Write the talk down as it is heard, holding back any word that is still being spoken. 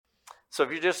So if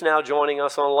you're just now joining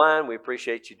us online, we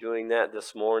appreciate you doing that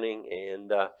this morning, and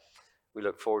we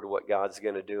look forward to what God's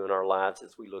going to do in our lives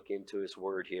as we look into His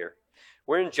Word here.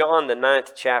 We're in John, the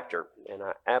 9th chapter, and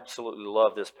I absolutely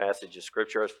love this passage of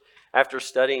Scripture. After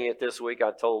studying it this week,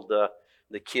 I told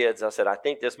the kids, I said, I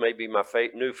think this may be my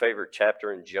new favorite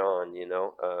chapter in John,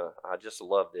 I just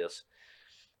love this.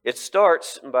 It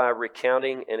starts by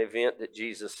recounting an event that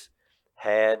Jesus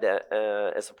had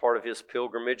as a part of his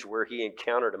pilgrimage where he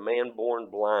encountered a man born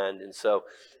blind. And so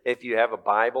if you have a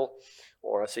Bible,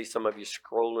 or I see some of you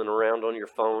scrolling around on your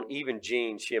phone, even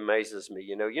Jean, she amazes me.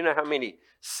 You know how many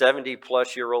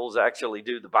 70-plus-year-olds actually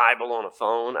do the Bible on a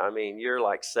phone? I mean, you're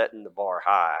like setting the bar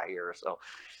high here. So,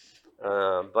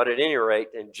 but at any rate,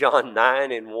 in John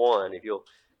 9:1, if you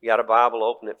got a Bible,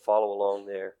 open it, follow along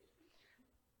there.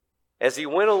 As he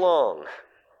went along,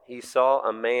 he saw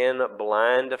a man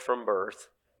blind from birth,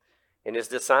 and his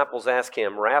disciples asked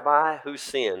him, Rabbi, who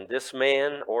sinned, this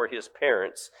man or his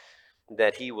parents,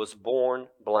 that he was born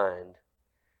blind?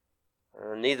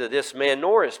 Neither this man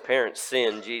nor his parents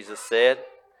sinned, Jesus said,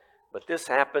 but this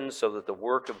happened so that the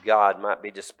work of God might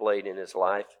be displayed in his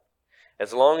life.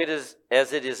 As long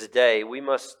as it is day, we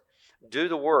must do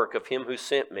the work of him who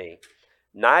sent me.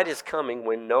 Night is coming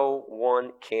when no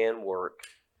one can work.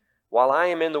 While I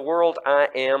am in the world, I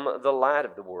am the light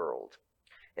of the world.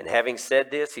 And having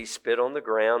said this, he spit on the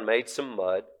ground, made some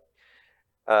mud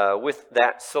with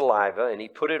that saliva, and he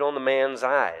put it on the man's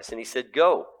eyes. And he said,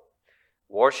 Go,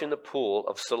 wash in the pool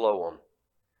of Siloam.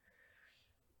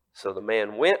 So the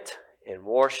man went and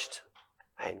washed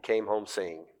and came home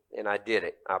seeing. And I did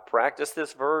it. I practiced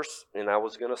this verse, and I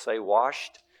was going to say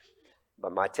washed,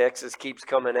 but my Texas keeps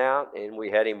coming out, and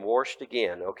we had him washed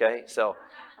again, okay? So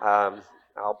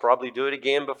I'll probably do it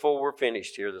again before we're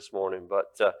finished here this morning,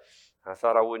 but I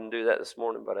thought I wouldn't do that this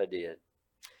morning, but I did.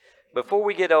 Before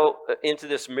we get into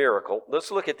this miracle, let's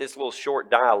look at this little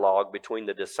short dialogue between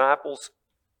the disciples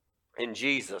and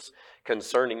Jesus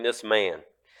concerning this man.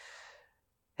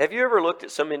 Have you ever looked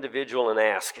at some individual and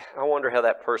asked, I wonder how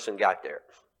that person got there?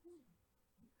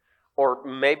 Or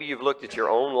maybe you've looked at your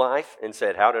own life and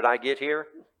said, how did I get here?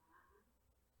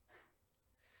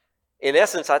 In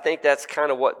essence, I think that's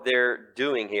kind of what they're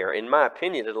doing here. In my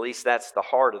opinion, at least, that's the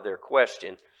heart of their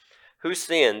question. Who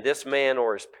sinned, this man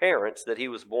or his parents, that he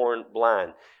was born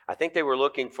blind? I think they were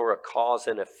looking for a cause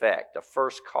and effect, a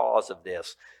first cause of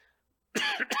this.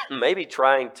 Maybe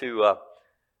trying to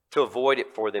avoid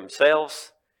it for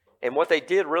themselves. And what they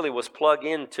did really was plug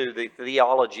into the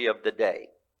theology of the day.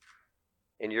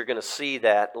 And you're going to see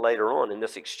that later on in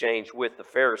this exchange with the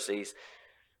Pharisees,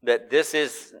 that this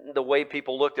is the way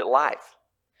people looked at life.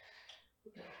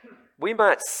 We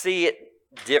might see it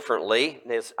differently.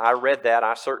 As I read that,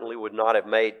 I certainly would not have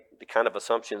made the kind of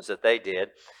assumptions that they did.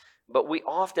 But we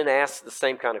often ask the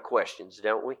same kind of questions,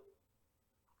 don't we?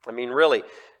 I mean, really,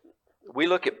 we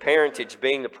look at parentage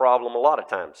being the problem a lot of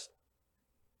times.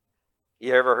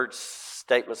 You ever heard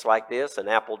statements like this, an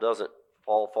apple doesn't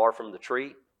fall far from the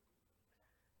tree?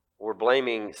 We're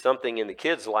blaming something in the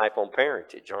kid's life on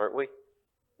parentage, aren't we?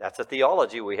 That's a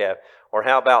theology we have. Or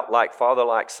how about like father,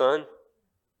 like son?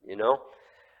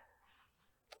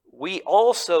 We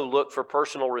also look for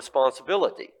personal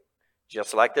responsibility,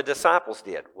 just like the disciples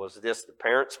did. Was this the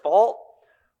parents' fault,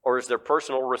 or is there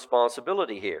personal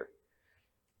responsibility here?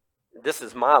 This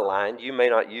is my line. You may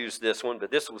not use this one,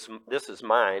 but this is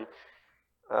mine.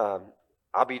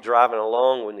 I'll be driving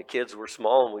along when the kids were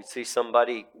small, and we'd see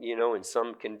somebody, in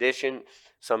some condition,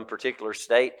 some particular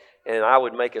state, and I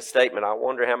would make a statement. I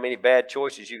wonder how many bad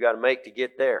choices you got to make to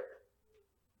get there.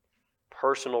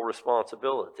 Personal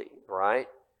responsibility, right?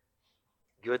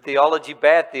 Good theology,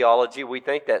 bad theology, we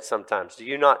think that sometimes. Do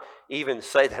you not even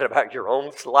say that about your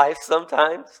own life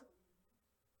sometimes?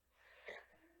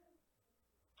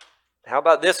 How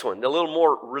about this one, the little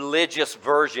more religious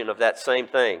version of that same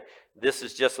thing? This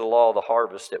is just the law of the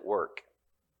harvest at work.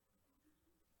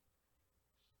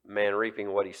 Man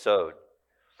reaping what he sowed.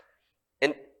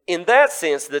 And in that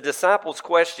sense, the disciples'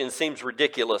 question seems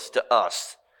ridiculous to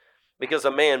us. Because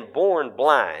a man born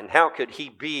blind, how could he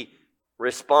be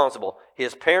responsible?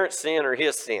 His parents' sin or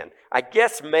his sin? I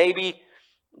guess maybe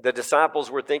the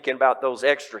disciples were thinking about those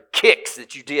extra kicks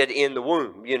that you did in the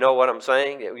womb. You know what I'm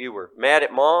saying? You were mad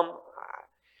at mom?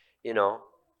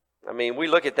 We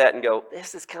look at that and go,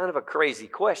 this is kind of a crazy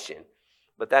question.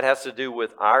 But that has to do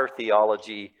with our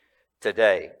theology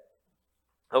today.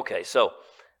 Okay, so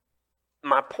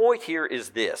my point here is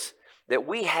this, that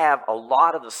we have a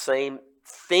lot of the same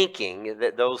thinking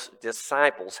that those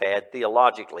disciples had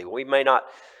theologically. We may not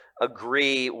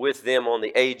agree with them on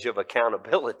the age of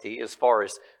accountability as far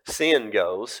as sin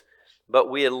goes, but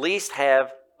we at least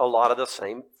have a lot of the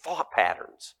same thought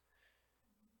patterns.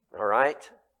 All right?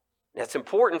 That's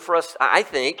important for us. I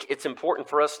think it's important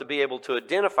for us to be able to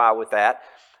identify with that.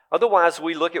 Otherwise,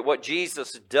 we look at what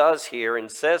Jesus does here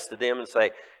and says to them and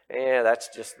say, that's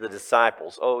just the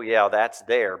disciples. Oh, yeah, that's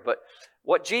there. But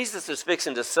what Jesus is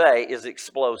fixing to say is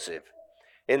explosive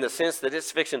in the sense that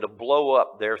it's fixing to blow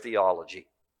up their theology.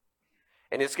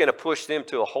 And it's going to push them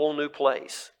to a whole new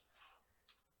place.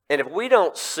 And if we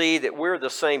don't see that we're the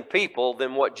same people,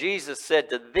 then what Jesus said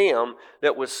to them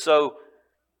that was so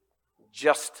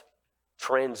just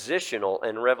transitional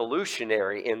and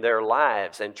revolutionary in their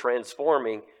lives and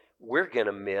transforming, we're going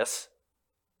to miss.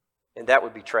 And that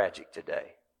would be tragic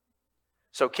today.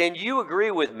 So can you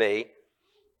agree with me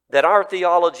that our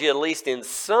theology, at least in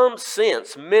some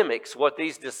sense, mimics what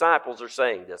these disciples are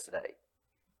saying this day?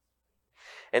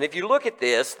 And if you look at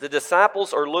this, the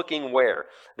disciples are looking where?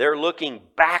 They're looking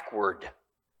backward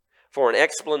for an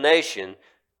explanation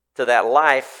to that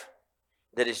life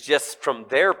that is just from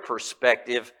their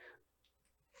perspective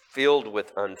filled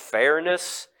with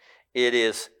unfairness. It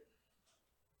is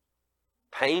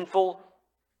painful.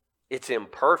 It's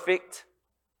imperfect.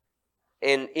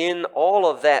 And in all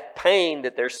of that pain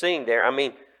that they're seeing there,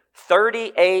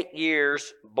 38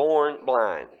 years born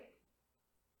blind.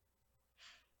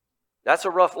 That's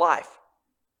a rough life.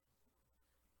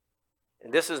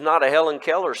 And this is not a Helen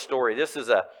Keller story. This is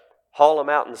a haul them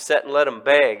out and set and let them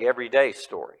beg every day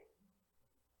story.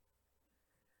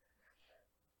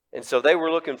 And so they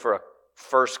were looking for a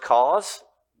first cause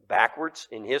backwards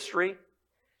in history.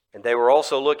 And they were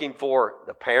also looking for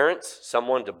the parents,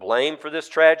 someone to blame for this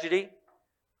tragedy,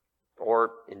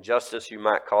 or injustice you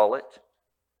might call it.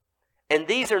 And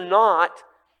these are not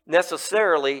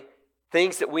necessarily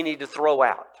things that we need to throw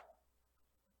out.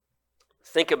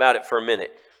 Think about it for a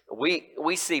minute.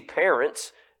 We see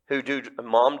parents who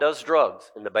mom does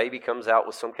drugs and the baby comes out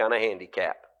with some kind of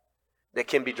handicap that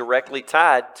can be directly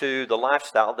tied to the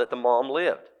lifestyle that the mom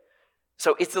lived.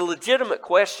 So it's a legitimate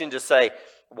question to say,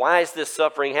 why is this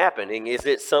suffering happening? Is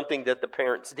it something that the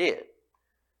parents did?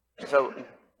 So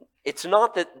it's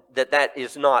not that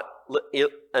is not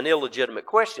an illegitimate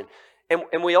question.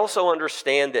 And we also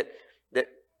understand that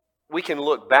we can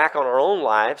look back on our own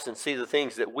lives and see the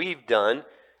things that we've done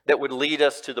that would lead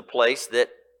us to the place that,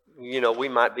 we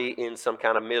might be in some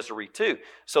kind of misery too.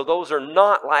 So those are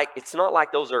not like, it's not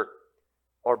like those are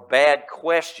bad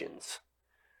questions.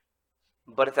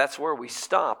 But if that's where we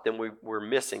stop, then we're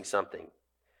missing something.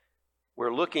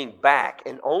 We're looking back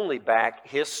and only back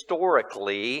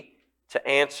historically to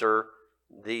answer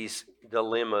these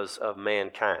dilemmas of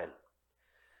mankind.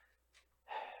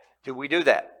 Do we do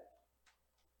that?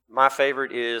 My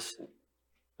favorite is,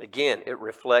 again, it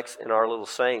reflects in our little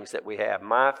sayings that we have.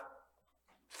 My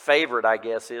favorite, I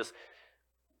guess, is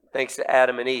thanks to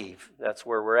Adam and Eve. That's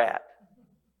where we're at.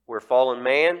 We're fallen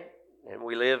man, and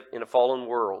we live in a fallen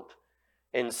world.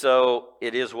 And so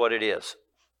it is what it is.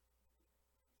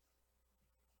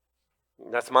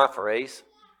 That's my phrase.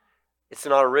 It's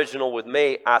not original with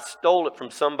me. I stole it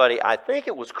from somebody. I think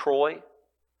it was Croy,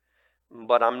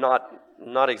 but I'm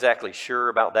not exactly sure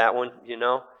about that one,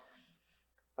 You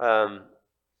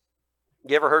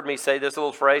ever heard me say this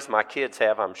little phrase? My kids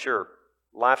have, I'm sure.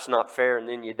 Life's not fair and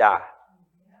then you die.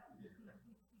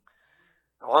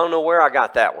 I don't know where I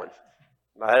got that one.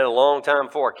 I had it a long time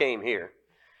before I came here.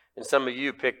 And some of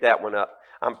you picked that one up.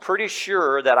 I'm pretty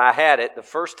sure that I had it the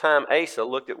first time Asa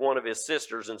looked at one of his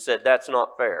sisters and said, that's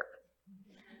not fair.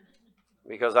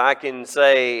 Because I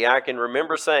can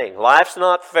remember saying, life's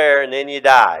not fair and then you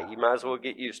die. You might as well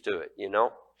get used to it,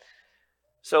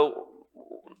 So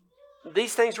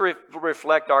these things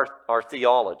reflect our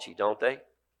theology, don't they?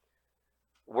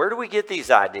 Where do we get these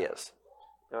ideas?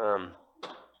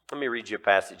 Let me read you a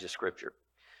passage of Scripture.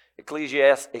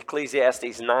 Ecclesiastes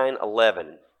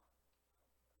 9:11.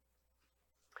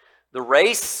 The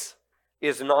race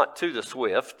is not to the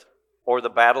swift, or the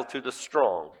battle to the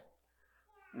strong,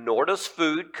 nor does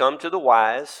food come to the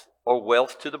wise, or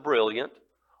wealth to the brilliant,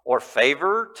 or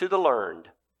favor to the learned,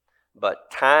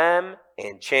 but time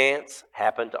and chance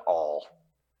happen to all.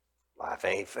 Life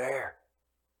ain't fair.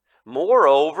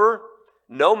 Moreover,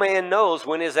 no man knows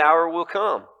when his hour will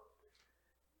come.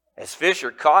 As fish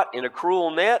are caught in a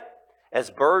cruel net, as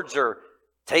birds are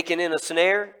taken in a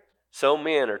snare, so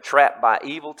men are trapped by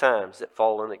evil times that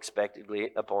fall unexpectedly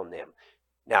upon them.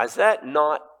 Now, is that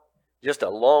not just a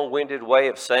long-winded way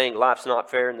of saying life's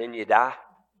not fair and then you die?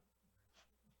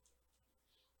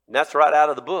 And that's right out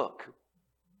of the book.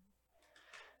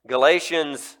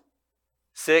 Galatians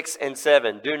 6 and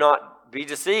 7. Do not be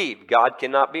deceived. God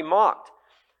cannot be mocked.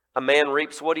 A man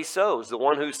reaps what he sows. The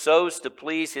one who sows to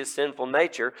please his sinful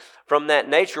nature, from that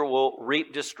nature will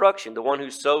reap destruction. The one who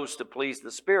sows to please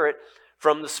the Spirit,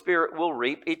 from the Spirit will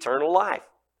reap eternal life.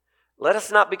 Let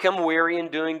us not become weary in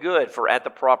doing good, for at the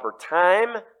proper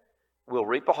time we'll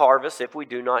reap a harvest if we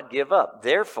do not give up.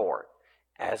 Therefore,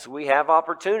 as we have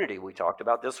opportunity, we talked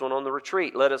about this one on the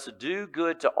retreat, let us do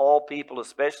good to all people,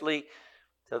 especially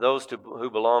to those who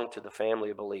belong to the family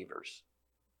of believers.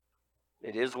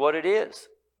 It is what it is.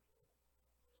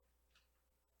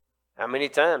 How many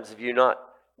times have you not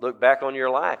looked back on your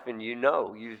life and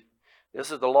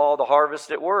this is the law of the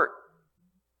harvest at work?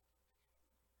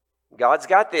 God's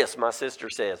got this, my sister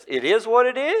says. It is what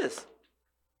it is.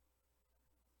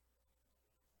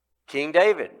 King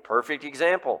David, perfect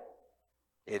example.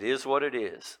 It is what it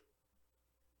is.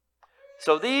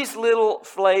 So these little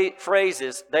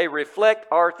phrases, they reflect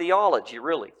our theology,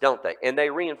 really, don't they? And they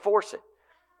reinforce it.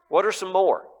 What are some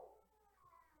more?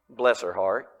 Bless her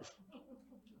heart.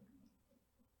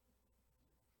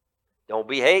 Don't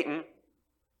be hating.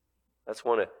 That's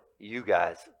one of you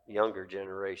guys, younger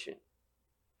generation.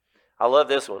 I love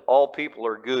this one. All people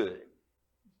are good.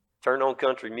 Turn on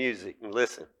country music and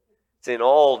listen. It's in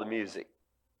all the music.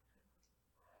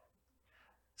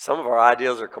 Some of our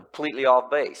ideas are completely off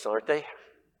base, aren't they?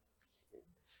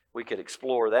 We could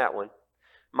explore that one.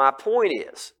 My point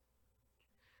is,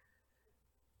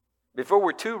 before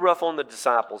we're too rough on the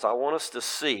disciples, I want us to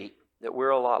see that we're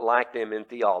a lot like them in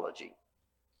theology.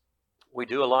 We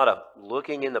do a lot of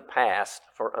looking in the past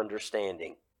for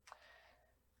understanding.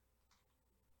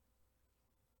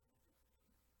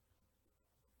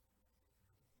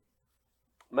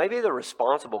 Maybe the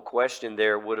responsible question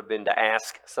there would have been to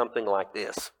ask something like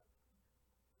this.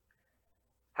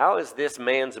 How is this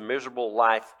man's miserable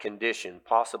life condition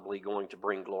possibly going to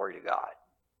bring glory to God?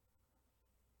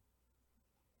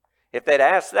 If they'd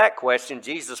asked that question,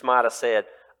 Jesus might have said,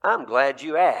 I'm glad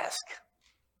you asked.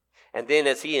 And then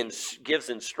as he gives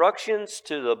instructions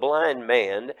to the blind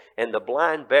man and the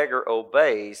blind beggar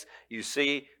obeys, you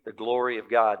see the glory of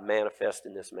God manifest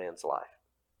in this man's life.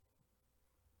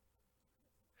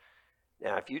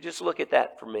 Now, if you just look at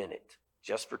that for a minute,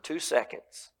 just for 2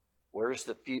 seconds, where's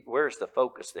the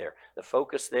focus there? The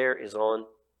focus there is on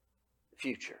the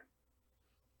future.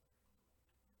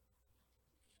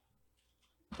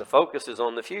 The focus is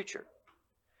on the future.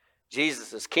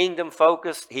 Jesus is kingdom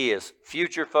focused. He is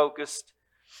future focused.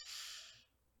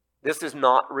 This is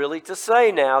not really to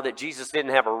say now that Jesus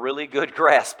didn't have a really good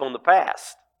grasp on the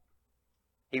past.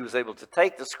 He was able to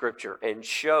take the scripture and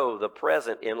show the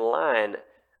present in line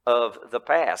of the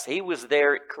past. He was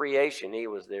there at creation. He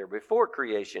was there before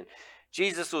creation.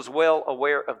 Jesus was well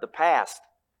aware of the past.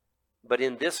 But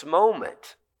in this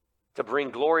moment, to bring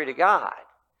glory to God,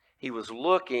 he was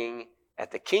looking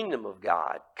at the kingdom of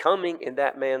God coming in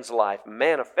that man's life,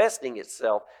 manifesting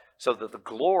itself so that the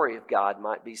glory of God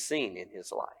might be seen in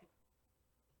his life.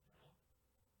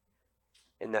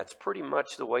 And that's pretty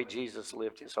much the way Jesus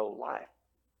lived his whole life.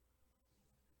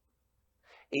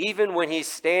 Even when he's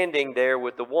standing there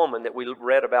with the woman that we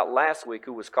read about last week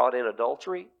who was caught in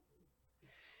adultery,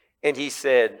 and he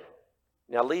said,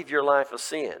 now leave your life of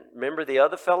sin. Remember the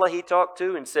other fella he talked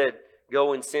to and said,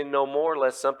 go and sin no more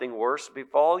lest something worse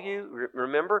befall you?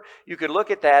 Remember? You could look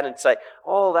at that and say,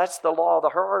 oh, that's the law of the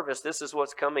harvest. This is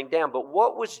what's coming down. But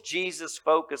what was Jesus'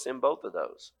 focus in both of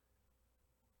those?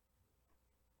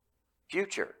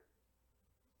 Future.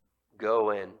 Go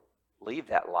and leave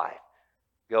that life.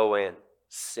 Go and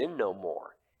sin no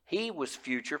more. He was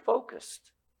future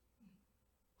focused.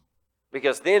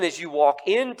 Because then as you walk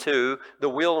into the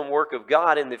will and work of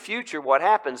God in the future, what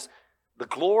happens? The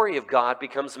glory of God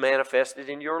becomes manifested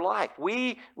in your life.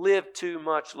 We live too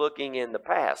much looking in the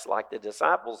past like the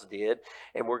disciples did,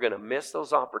 and we're going to miss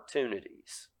those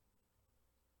opportunities.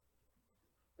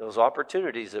 Those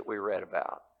opportunities that we read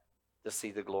about to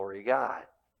see the glory of God.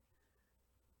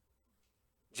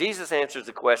 Jesus answers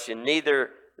the question,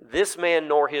 neither this man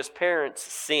nor his parents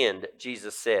sinned,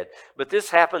 Jesus said. But this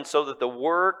happened so that the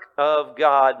work of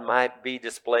God might be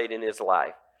displayed in his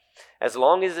life. As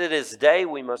long as it is day,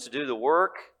 we must do the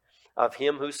work of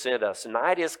him who sent us.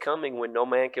 Night is coming when no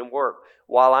man can work.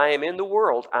 While I am in the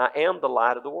world, I am the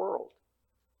light of the world.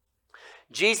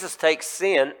 Jesus takes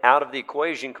sin out of the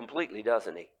equation completely,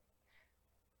 doesn't he?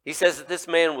 He says that this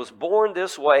man was born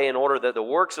this way in order that the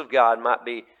works of God might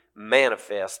be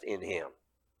manifest in him.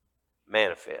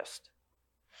 Manifest.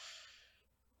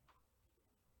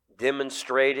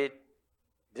 Demonstrated,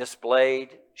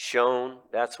 displayed, shown.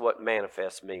 That's what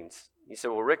manifest means. You say,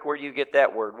 well, Rick, where do you get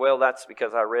that word? Well, that's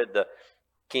because I read the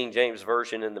King James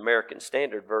Version and the American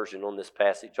Standard Version on this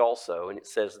passage also. And it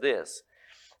says this,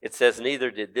 It says,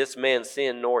 neither did this man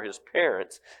sin nor his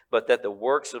parents, but that the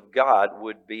works of God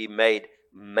would be made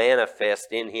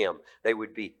manifest in him. They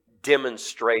would be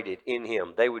demonstrated in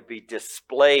him. They would be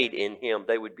displayed in him.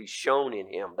 They would be shown in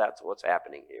him. That's what's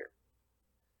happening here.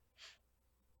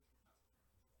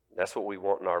 That's what we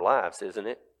want in our lives, isn't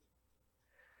it?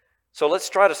 So let's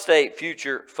try to stay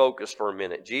future focused for a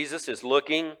minute. Jesus is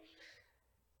looking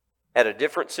at a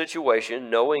different situation,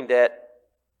 knowing that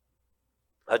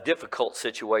a difficult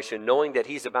situation, knowing that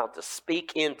he's about to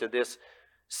speak into this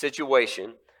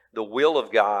situation, the will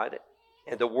of God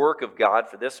and the work of God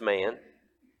for this man.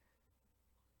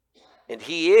 And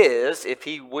he is, if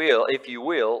you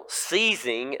will,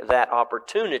 seizing that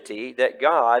opportunity that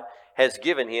God has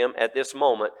given him at this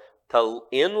moment to,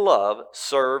 in love,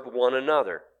 serve one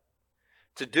another.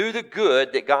 To do the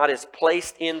good that God has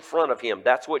placed in front of him.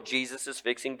 That's what Jesus is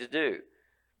fixing to do.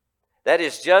 That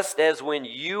is just as when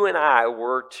you and I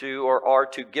were to or are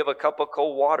to give a cup of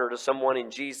cold water to someone in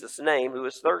Jesus' name who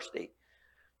is thirsty.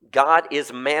 God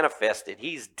is manifested.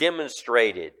 He's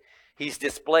demonstrated. He's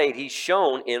displayed. He's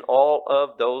shown in all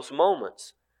of those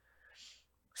moments.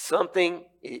 Something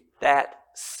that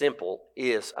simple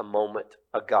is a moment,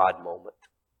 a God moment.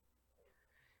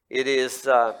 It is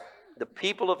the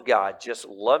people of God just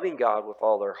loving God with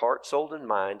all their heart, soul, and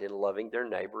mind, and loving their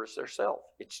neighbor as themselves.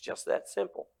 It's just that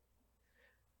simple.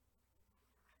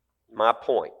 My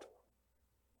point,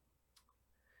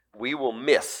 we will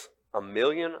miss a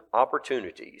million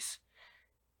opportunities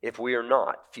if we are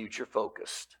not future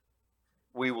focused.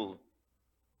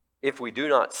 If we do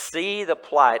not see the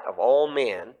plight of all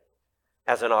men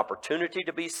as an opportunity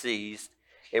to be seized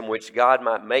in which God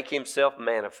might make himself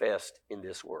manifest in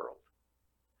this world.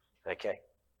 Okay,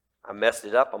 I messed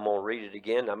it up. I'm going to read it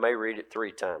again. I may read it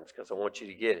 3 times because I want you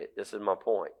to get it. This is my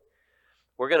point.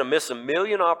 We're going to miss a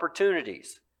million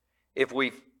opportunities if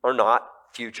we are not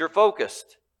future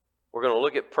focused. We're going to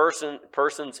look at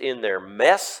persons in their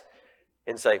mess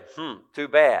and say, too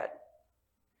bad.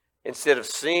 Instead of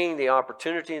seeing the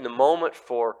opportunity in the moment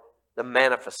for the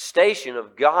manifestation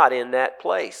of God in that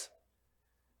place.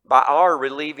 By our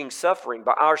relieving suffering,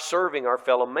 by our serving our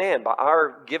fellow man, by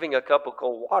our giving a cup of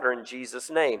cold water in Jesus'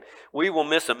 name. We will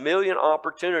miss a million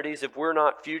opportunities if we're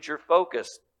not future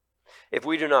focused. If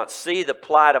we do not see the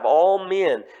plight of all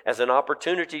men as an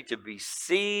opportunity to be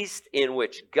seized in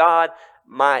which God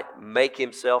might make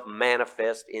himself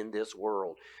manifest in this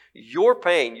world. Your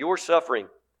pain, your suffering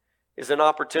is an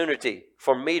opportunity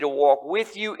for me to walk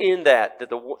with you in that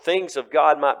the things of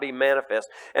God might be manifest,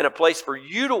 and a place for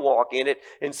you to walk in it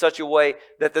in such a way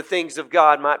that the things of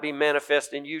God might be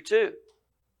manifest in you too.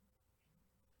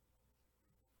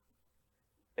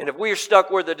 And if we are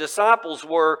stuck where the disciples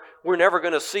were, we're never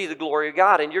going to see the glory of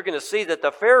God. And you're going to see that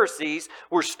the Pharisees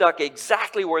were stuck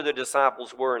exactly where the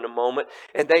disciples were in a moment,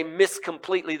 and they missed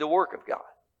completely the work of God.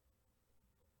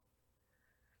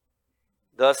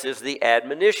 Thus is the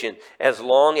admonition, as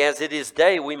long as it is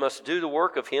day, we must do the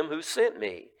work of him who sent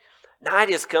me. Night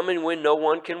is coming when no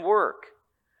one can work.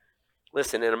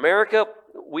 Listen, in America,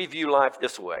 we view life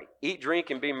this way. Eat, drink,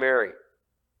 and be merry.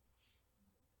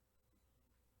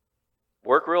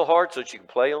 Work real hard so that you can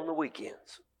play on the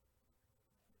weekends.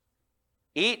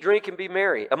 Eat, drink, and be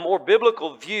merry. A more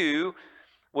biblical view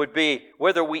would be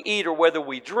whether we eat or whether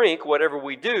we drink, whatever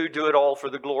we do, do it all for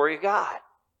the glory of God.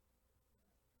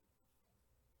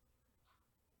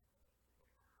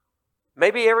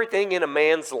 Maybe everything in a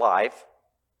man's life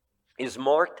is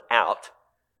marked out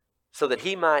so that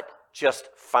he might just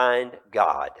find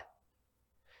God.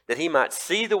 That he might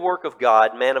see the work of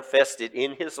God manifested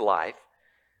in his life.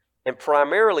 And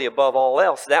primarily, above all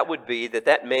else, that would be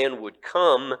that man would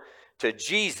come to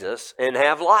Jesus and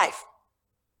have life.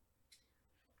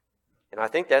 And I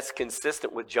think that's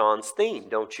consistent with John's theme,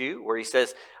 don't you? Where he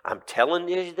says, I'm telling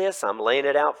you this, I'm laying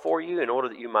it out for you in order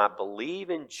that you might believe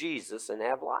in Jesus and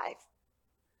have life.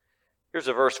 Here's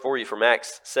a verse for you from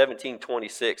Acts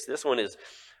 17:26. This one is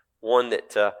one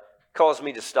that caused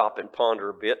me to stop and ponder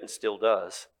a bit and still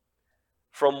does.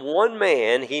 From one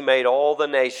man he made all the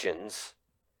nations,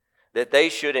 that they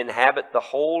should inhabit the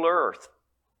whole earth.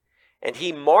 And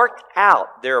he marked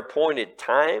out their appointed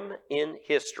time in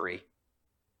history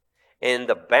and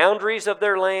the boundaries of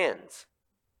their lands.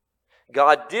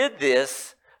 God did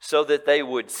this so that they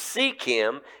would seek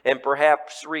him and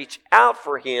perhaps reach out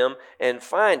for him and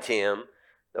find him,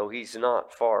 though he's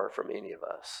not far from any of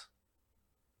us.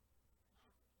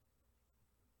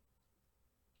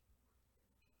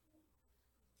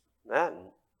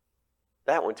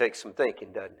 That one takes some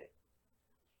thinking, doesn't it?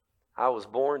 I was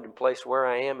born and placed where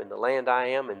I am, in the land I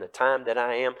am, in the time that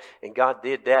I am, and God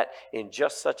did that in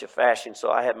just such a fashion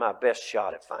so I had my best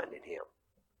shot at finding him.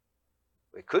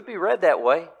 It could be read that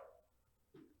way.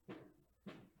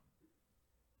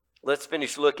 Let's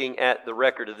finish looking at the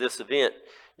record of this event.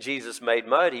 Jesus made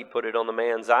mud. He put it on the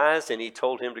man's eyes, and he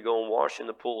told him to go and wash in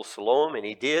the pool of Siloam, and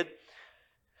he did.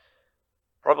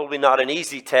 Probably not an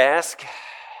easy task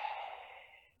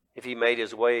if he made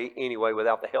his way anyway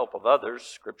without the help of others.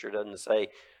 Scripture doesn't say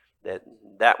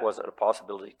that wasn't a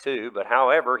possibility too, but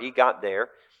however, he got there,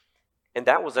 and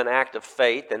that was an act of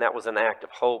faith, and that was an act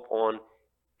of hope on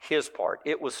his part.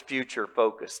 It was future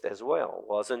focused as well,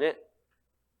 wasn't it?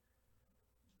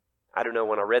 I don't know,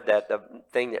 when I read that, the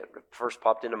thing that first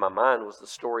popped into my mind was the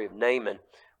story of Naaman,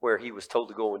 where he was told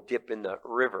to go and dip in the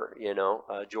river,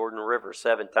 Jordan River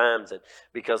 7 times, and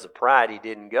because of pride, he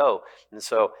didn't go. And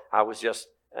so I was just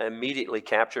immediately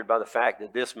captured by the fact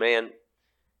that this man,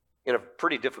 in a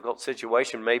pretty difficult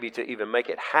situation, maybe to even make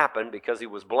it happen because he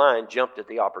was blind, jumped at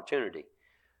the opportunity.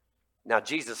 Now,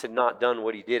 Jesus had not done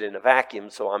what he did in a vacuum,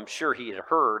 so I'm sure he had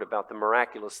heard about the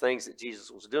miraculous things that Jesus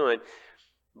was doing,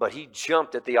 but he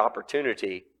jumped at the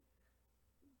opportunity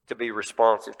to be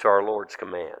responsive to our Lord's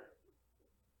command.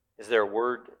 Is there a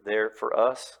word there for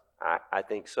us? I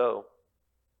think so.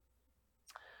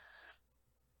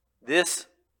 This,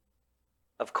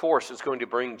 of course, is going to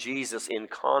bring Jesus in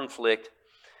conflict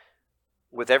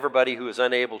with everybody who is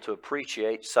unable to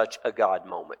appreciate such a God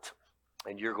moment.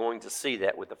 And you're going to see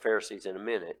that with the Pharisees in a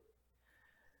minute.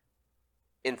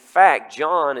 In fact,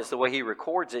 John, is the way he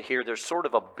records it here, there's sort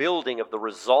of a building of the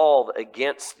resolve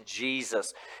against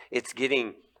Jesus. It's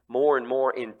getting more and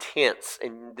more intense,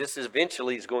 and this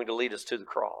eventually is going to lead us to the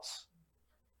cross.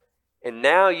 And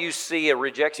now you see a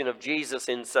rejection of Jesus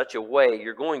in such a way,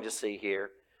 you're going to see here,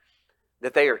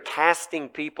 that they are casting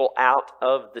people out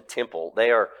of the temple.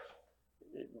 They are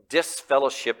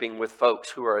disfellowshipping with folks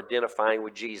who are identifying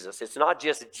with Jesus. It's not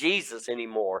just Jesus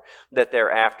anymore that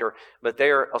they're after, but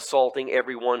they're assaulting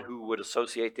everyone who would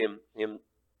associate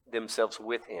themselves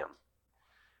with him.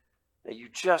 Now you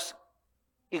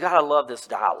got to love this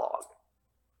dialogue.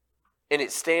 And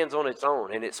it stands on its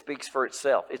own, and it speaks for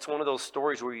itself. It's one of those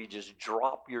stories where you just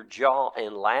drop your jaw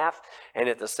and laugh, and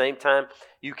at the same time,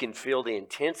 you can feel the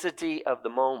intensity of the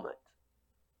moment.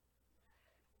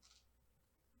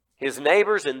 His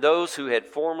neighbors and those who had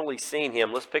formerly seen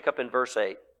him, let's pick up in verse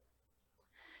 8.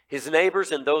 His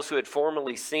neighbors and those who had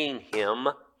formerly seen him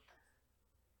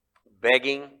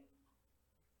begging,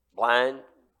 blind,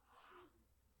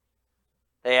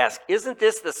 they asked, "Isn't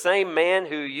this the same man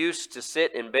who used to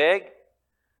sit and beg?"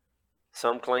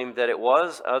 Some claimed that it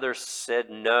was. Others said,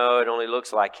 "No, it only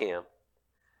looks like him."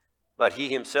 But he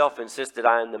himself insisted,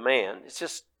 "I am the man." It's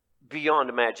just beyond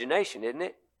imagination, isn't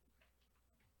it?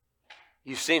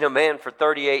 You've seen a man for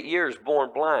 38 years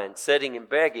born blind, sitting and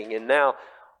begging, and now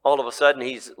all of a sudden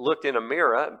he's looked in a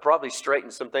mirror and probably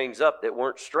straightened some things up that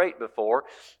weren't straight before,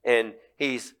 and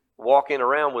he's walking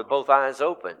around with both eyes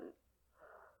open.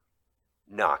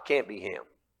 No, it can't be him.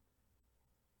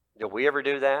 Did we ever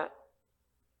do that?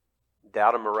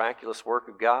 Doubt a miraculous work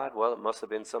of God? Well, it must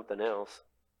have been something else.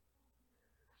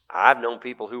 I've known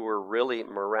people who were really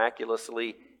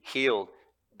miraculously healed.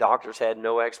 Doctors had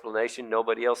no explanation.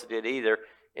 Nobody else did either.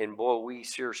 And boy, we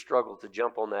sure struggle to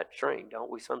jump on that train, don't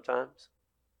we sometimes?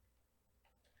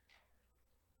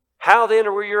 "How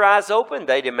then were your eyes opened?"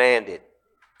 they demanded.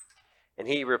 And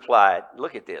he replied,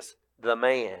 look at this, the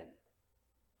man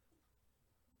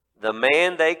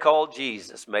they called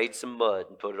Jesus made some mud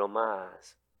and put it on my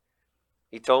eyes.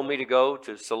 He told me to go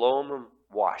to Siloam and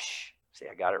wash. See,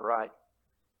 I got it right.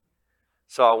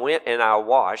 So I went and I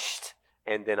washed,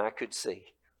 and then I could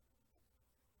see.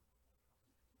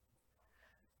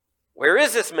 "Where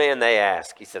is this man?" they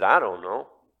asked. He said, "I don't know."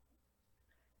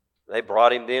 They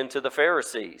brought him then to the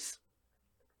Pharisees.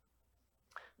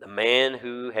 The man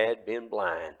who had been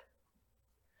blind.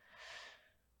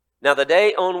 Now the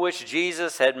day on which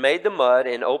Jesus had made the mud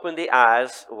and opened the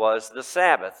eyes was the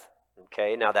Sabbath.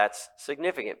 Okay, now that's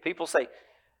significant. People say,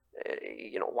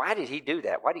 why did he do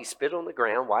that? Why did he spit on the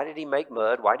ground? Why did he make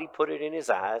mud? Why did he put it in his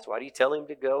eyes? Why did he tell him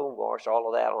to go and wash all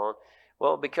of that on?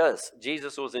 Well, because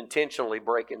Jesus was intentionally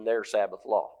breaking their Sabbath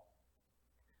law.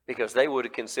 Because they would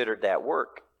have considered that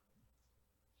work.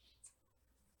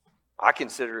 I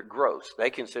consider it gross. They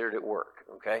considered it work,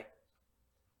 okay?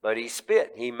 But he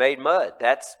spit. He made mud.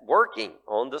 That's working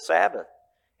on the Sabbath.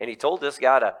 And he told this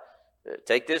guy to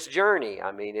take this journey.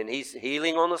 And he's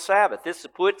healing on the Sabbath. This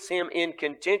puts him in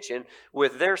contention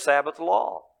with their Sabbath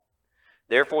law.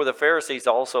 Therefore, the Pharisees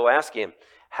also asked him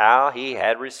how he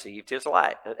had received his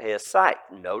sight.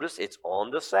 Notice it's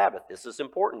on the Sabbath. This is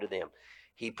important to them.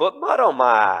 "He put mud on my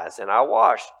eyes, and I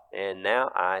washed, and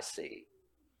now I see."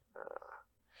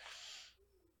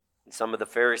 Some of the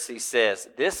Pharisees says,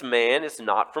 this man is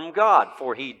not from God,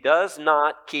 for he does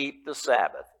not keep the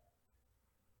Sabbath.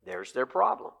 There's their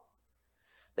problem.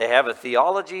 They have a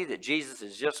theology that Jesus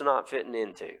is just not fitting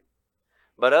into.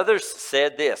 But others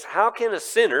said this, how can a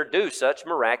sinner do such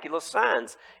miraculous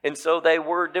signs? And so they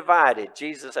were divided.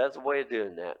 Jesus has a way of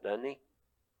doing that, doesn't he?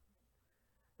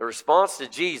 The response to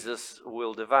Jesus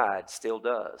will divide, still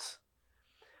does.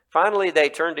 Finally, they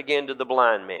turned again to the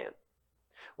blind man.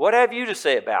 What have you to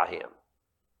say about him?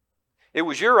 It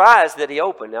was your eyes that he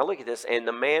opened. Now look at this. And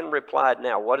the man replied,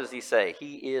 now what does he say?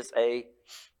 He is a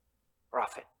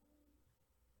prophet.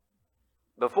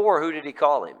 Before, who did he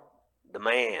call him? The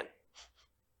man.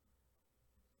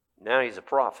 Now he's a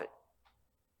prophet.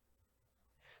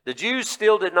 The Jews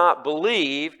still did not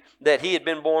believe that he had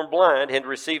been born blind and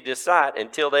received his sight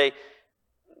until they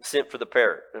sent for the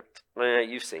parrot. Well,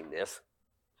 you've seen this.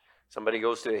 Somebody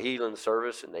goes to a healing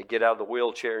service and they get out of the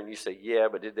wheelchair and you say, yeah,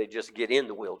 but did they just get in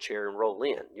the wheelchair and roll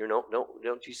in?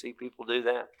 Don't you see people do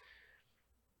that?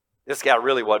 This guy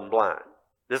really wasn't blind.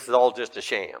 This is all just a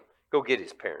sham. Go get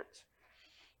his parents.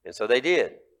 And so they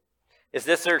did. Is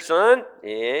this their son? Yeah,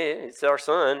 it's our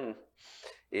son.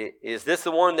 Is this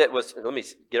the one that was, let me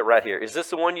get it right here. Is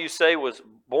this the one you say was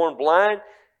born blind?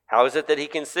 How is it that he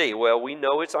can see? Well, we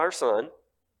know it's our son,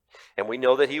 and we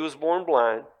know that he was born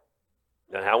blind.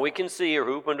 And how we can see or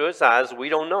who opened his eyes, we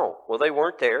don't know. Well, they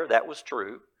weren't there. That was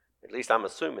true. At least I'm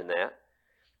assuming that.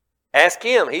 Ask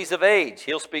him. He's of age.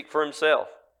 He'll speak for himself.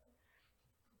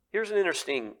 Here's an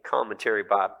interesting commentary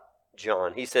by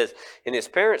John. He says, and his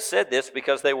parents said this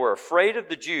because they were afraid of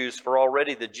the Jews, for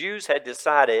already the Jews had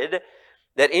decided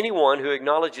that anyone who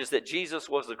acknowledges that Jesus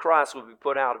was the Christ will be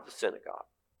put out of the synagogue.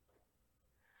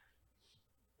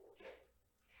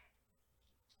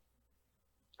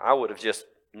 I would have just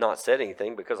not said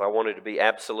anything because I wanted to be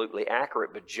absolutely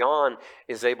accurate, but John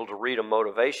is able to read a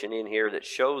motivation in here that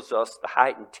shows us the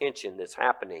heightened tension that's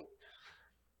happening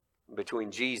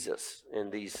between Jesus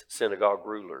and these synagogue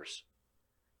rulers.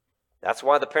 That's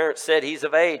why the parents said he's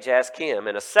of age, ask him.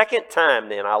 And a second time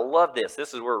then, I love this.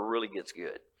 This is where it really gets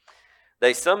good.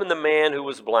 They summoned the man who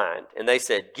was blind, and they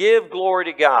said, give glory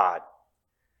to God.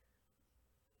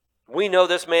 We know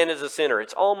this man is a sinner.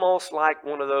 It's almost like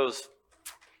one of those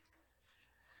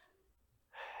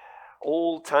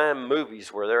old-time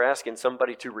movies where they're asking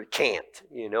somebody to recant.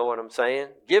 You know what I'm saying?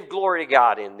 Give glory to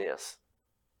God in this.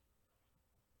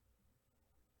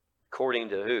 According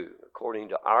to who? According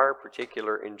to our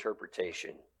particular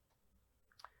interpretation.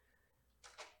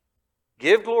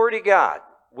 Give glory to God.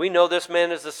 We know this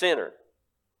man is a sinner.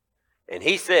 And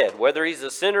he said, whether he's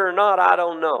a sinner or not, I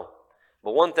don't know.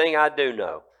 But one thing I do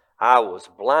know, I was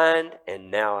blind and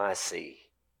now I see.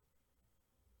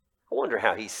 I wonder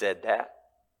how he said that.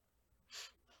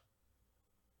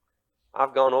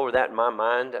 I've gone over that in my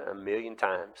mind a million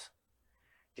times.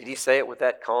 Did he say it with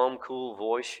that calm, cool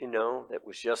voice, that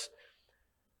was just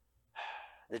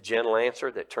the gentle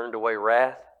answer that turned away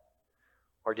wrath?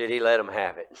 Or did he let him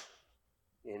have it?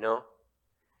 Well,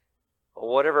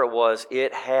 whatever it was,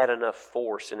 it had enough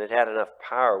force and it had enough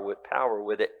power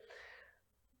with it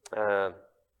that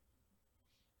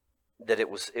it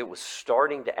was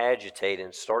starting to agitate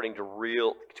and starting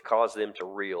to cause them to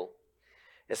reel.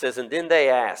 It says, and then they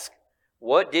asked,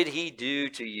 what did he do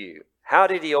to you? How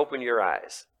did he open your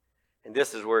eyes? And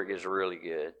this is where it gets really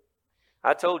good.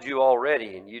 I told you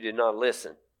already, and you did not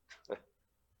listen.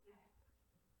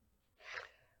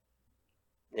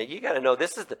 Now you got to know,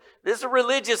 this is the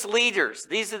religious leaders.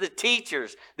 These are the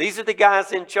teachers. These are the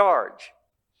guys in charge.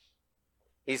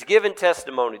 He's given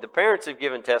testimony. The parents have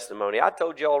given testimony. I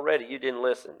told you already, you didn't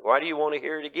listen. Why do you want to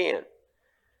hear it again?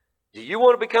 Do you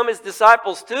want to become his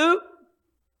disciples too?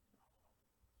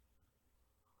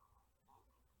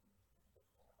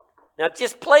 Now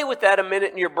just play with that a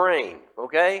minute in your brain,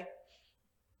 okay?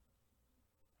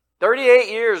 38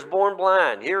 years born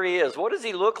blind. Here he is. What does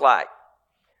he look like?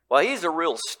 Well, he's a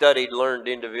real studied, learned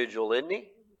individual, isn't he?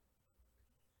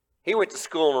 He went to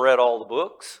school and read all the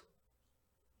books.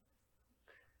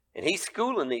 And he's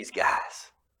schooling these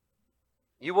guys.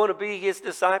 You want to be his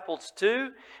disciples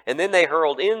too? And then they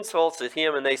hurled insults at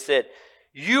him and they said,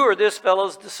 you are this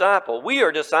fellow's disciple. We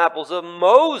are disciples of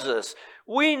Moses.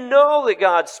 We know that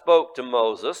God spoke to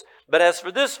Moses, but as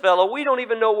for this fellow, we don't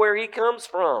even know where he comes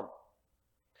from.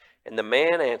 And the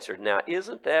man answered, now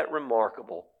isn't that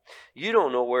remarkable? You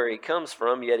don't know where he comes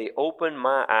from, yet he opened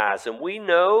my eyes. And we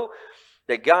know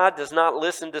that God does not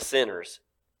listen to sinners.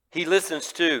 He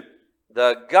listens to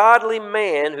the godly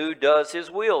man who does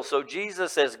his will. So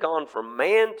Jesus has gone from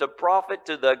man to prophet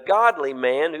to the godly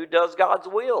man who does God's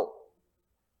will.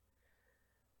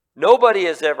 Nobody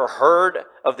has ever heard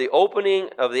of the opening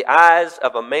of the eyes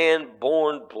of a man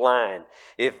born blind.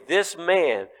 If this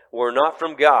man were not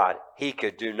from God, he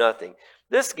could do nothing.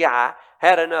 This guy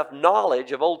had enough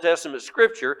knowledge of Old Testament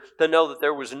Scripture to know that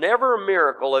there was never a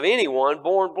miracle of anyone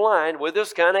born blind with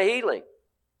this kind of healing.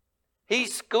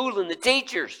 He's schooling the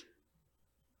teachers.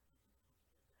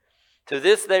 To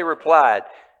this they replied,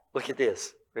 look at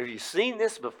this. Have you seen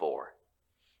this before?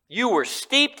 You were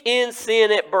steeped in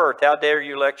sin at birth. How dare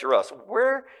you lecture us?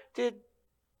 Where did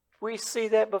we see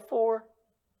that before?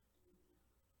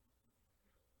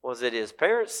 Was it his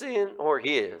parents' sin or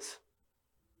his?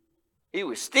 He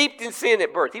was steeped in sin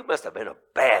at birth. He must have been a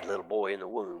bad little boy in the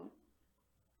womb.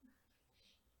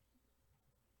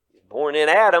 He was born in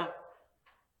Adam,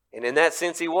 and in that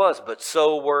sense he was, but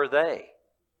so were they.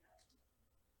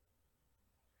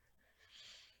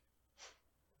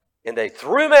 And they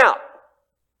threw him out.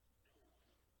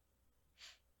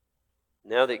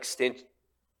 Now they extend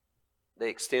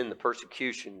the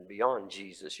persecution beyond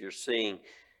Jesus. You're seeing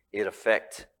it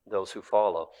affect those who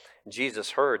follow. Jesus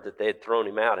heard that they had thrown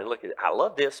him out. And look at it. I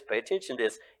love this. Pay attention to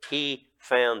this. He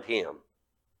found him.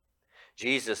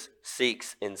 Jesus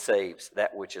seeks and saves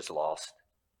that which is lost.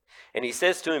 And he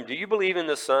says to him, do you believe in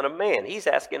the Son of Man? He's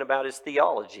asking about his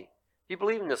theology. Do you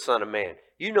believe in the Son of Man?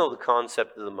 You know the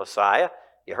concept of the Messiah.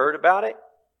 You heard about it?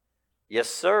 Yes,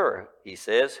 sir, he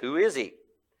says. Who is he?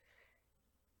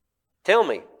 Tell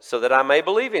me, so that I may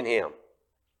believe in him.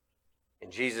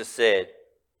 And Jesus said,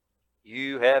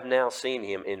 you have now seen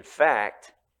him. In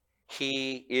fact,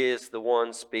 he is the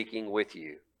one speaking with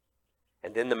you.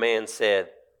 And then the man said,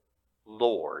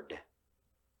 Lord,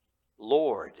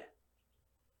 Lord,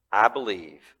 I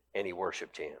believe. And he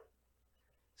worshiped him.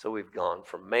 So we've gone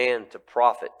from man to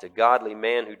prophet to godly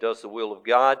man who does the will of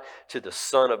God to the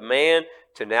Son of Man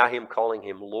to now him calling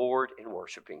him Lord and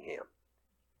worshiping him.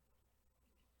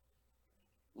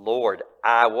 Lord,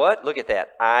 I what? Look at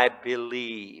that. I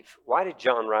believe. Why did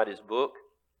John write his book?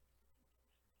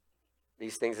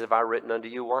 These things have I written unto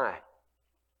you. Why?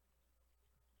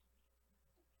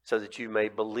 So that you may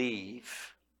believe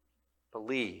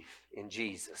in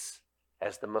Jesus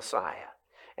as the Messiah.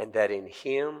 And that in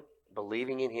him,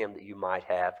 believing in him, that you might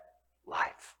have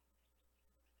life.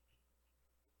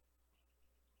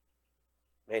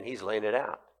 Man, he's laying it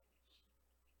out.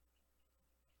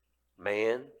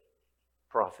 Man,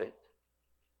 prophet,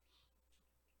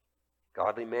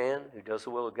 godly man who does the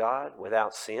will of God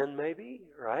without sin, maybe,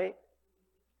 right?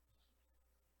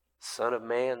 Son of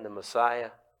Man, the Messiah,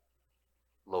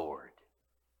 Lord.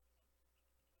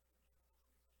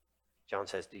 John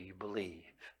says, do you believe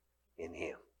in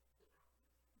him?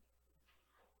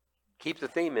 Keep the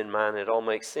theme in mind. It all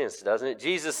makes sense, doesn't it?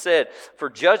 Jesus said, for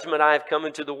judgment I have come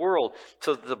into the world,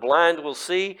 so that the blind will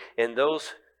see, and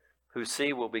those who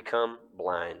see will become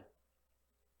blind.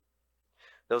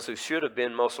 Those who should have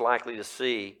been most likely to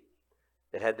see,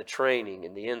 that had the training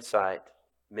and the insight,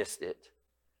 missed it.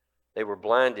 They were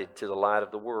blinded to the light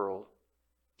of the world,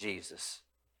 Jesus.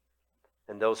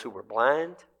 And those who were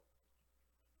blind,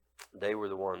 they were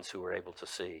the ones who were able to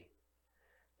see.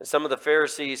 And some of the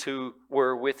Pharisees who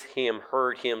were with him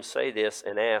heard him say this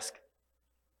and asked,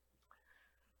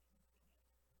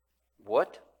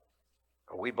 what?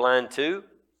 Are we blind too?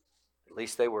 At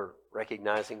least they were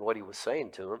recognizing what he was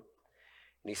saying to them.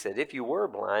 And he said, if you were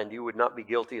blind, you would not be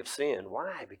guilty of sin.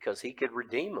 Why? Because he could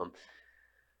redeem them.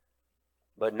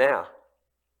 But now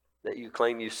that you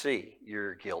claim you see,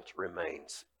 your guilt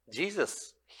remains.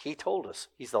 Jesus, he told us,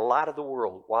 he's the light of the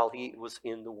world while he was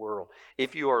in the world.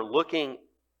 If you are looking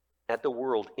at the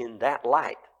world in that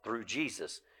light through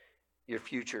Jesus, your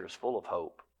future is full of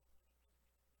hope.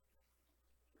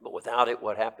 But without it,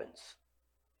 what happens?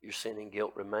 Your sin and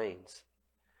guilt remains.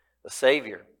 The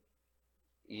Savior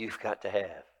you've got to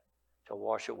have to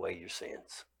wash away your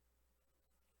sins.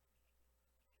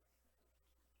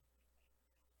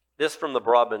 This from the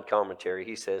Broadman commentary,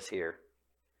 he says here,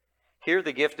 here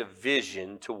the gift of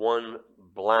vision to one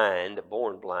blind,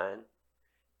 born blind,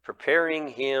 preparing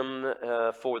him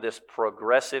for this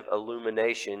progressive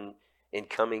illumination in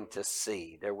coming to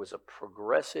see. There was a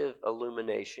progressive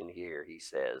illumination here, he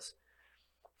says.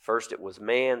 First it was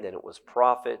man, then it was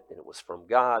prophet, then it was from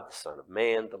God, the Son of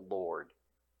Man, the Lord.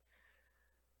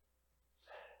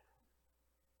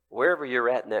 Wherever you're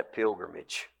at in that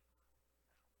pilgrimage,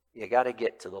 you got to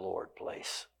get to the Lord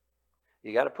place.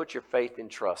 You got to put your faith and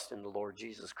trust in the Lord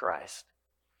Jesus Christ,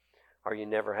 or you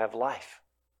never have life.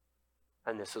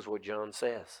 And this is what John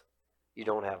says. You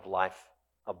don't have life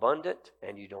abundant,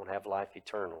 and you don't have life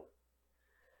eternal.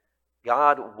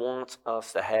 God wants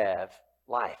us to have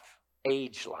life,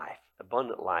 age life,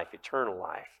 abundant life, eternal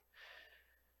life.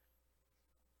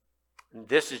 And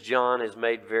this, as John has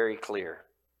made very clear.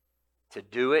 To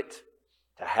do it,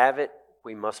 to have it,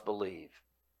 we must believe.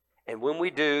 And when we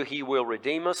do, He will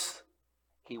redeem us,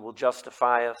 He will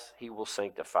justify us, He will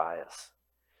sanctify us.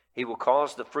 He will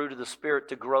cause the fruit of the Spirit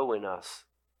to grow in us.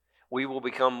 We will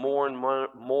become more and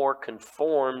more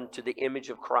conformed to the image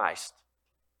of Christ.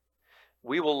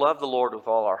 We will love the Lord with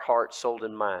all our heart, soul,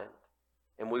 and mind.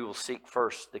 And we will seek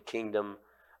first the kingdom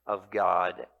of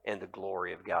God and the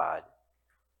glory of God.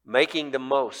 Making the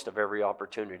most of every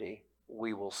opportunity,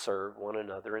 we will serve one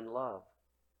another in love.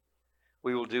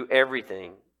 We will do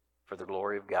everything for the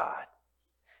glory of God.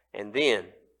 And then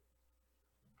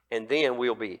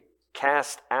we'll be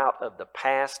cast out of the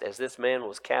past as this man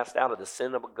was cast out of the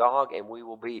synagogue, and we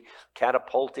will be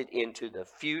catapulted into the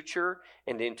future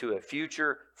and into a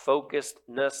future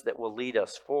focusedness that will lead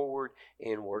us forward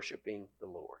in worshiping the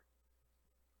Lord,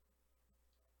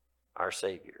 our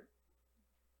Savior.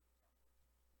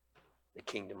 The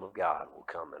kingdom of God will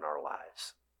come in our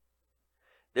lives.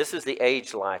 This is the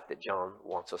age life that John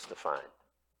wants us to find.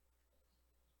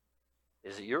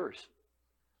 Is it yours?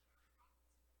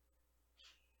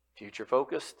 Future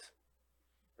focused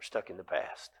or stuck in the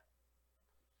past?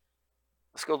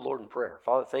 Let's go to the Lord in prayer.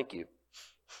 Father, thank you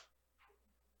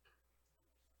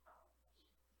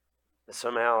that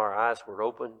somehow our eyes were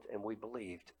opened and we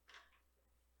believed.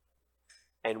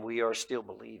 And we are still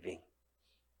believing.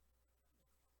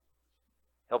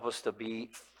 Help us to be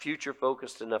future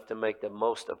focused enough to make the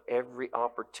most of every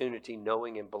opportunity,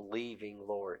 knowing and believing,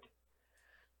 Lord,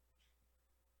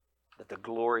 that the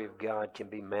glory of God can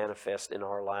be manifest in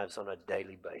our lives on a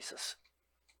daily basis.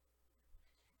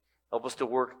 Help us to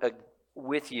work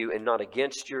with you and not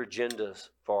against your agendas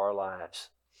for our lives.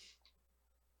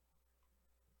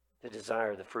 To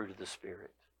desire the fruit of the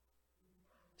Spirit.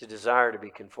 To desire to be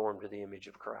conformed to the image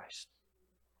of Christ.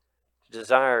 To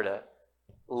desire to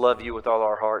love you with all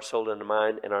our heart, soul, and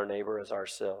mind, and our neighbor as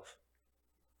ourselves.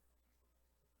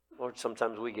 Lord,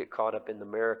 sometimes we get caught up in the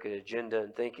American agenda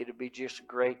and think it'd be just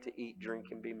great to eat, drink,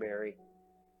 and be merry.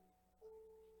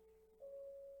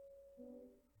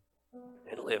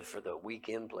 And live for the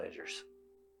weekend pleasures.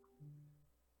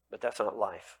 But that's not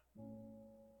life.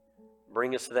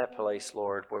 Bring us to that place,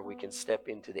 Lord, where we can step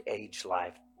into the age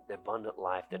life, the abundant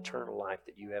life, the eternal life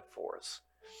that you have for us.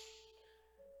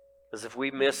 Because if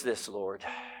we miss this, Lord,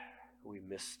 we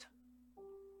missed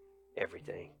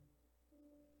everything.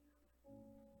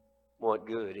 What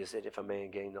good is it if a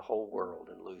man gain the whole world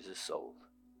and lose his soul?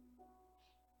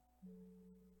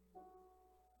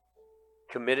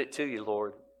 Commit it to you,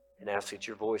 Lord, and ask that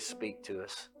your voice speak to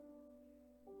us,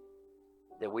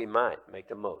 that we might make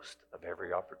the most of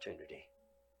every opportunity.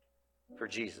 For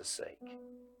Jesus' sake,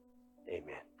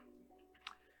 amen.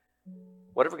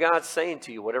 Whatever God's saying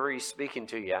to you, whatever He's speaking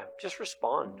to you, just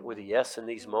respond with a yes in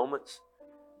these moments.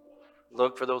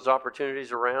 Look for those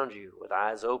opportunities around you with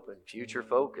eyes open, future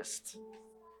focused.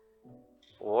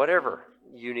 Whatever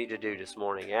you need to do this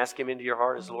morning, ask Him into your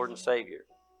heart as Lord and Savior.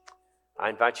 I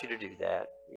invite you to do that.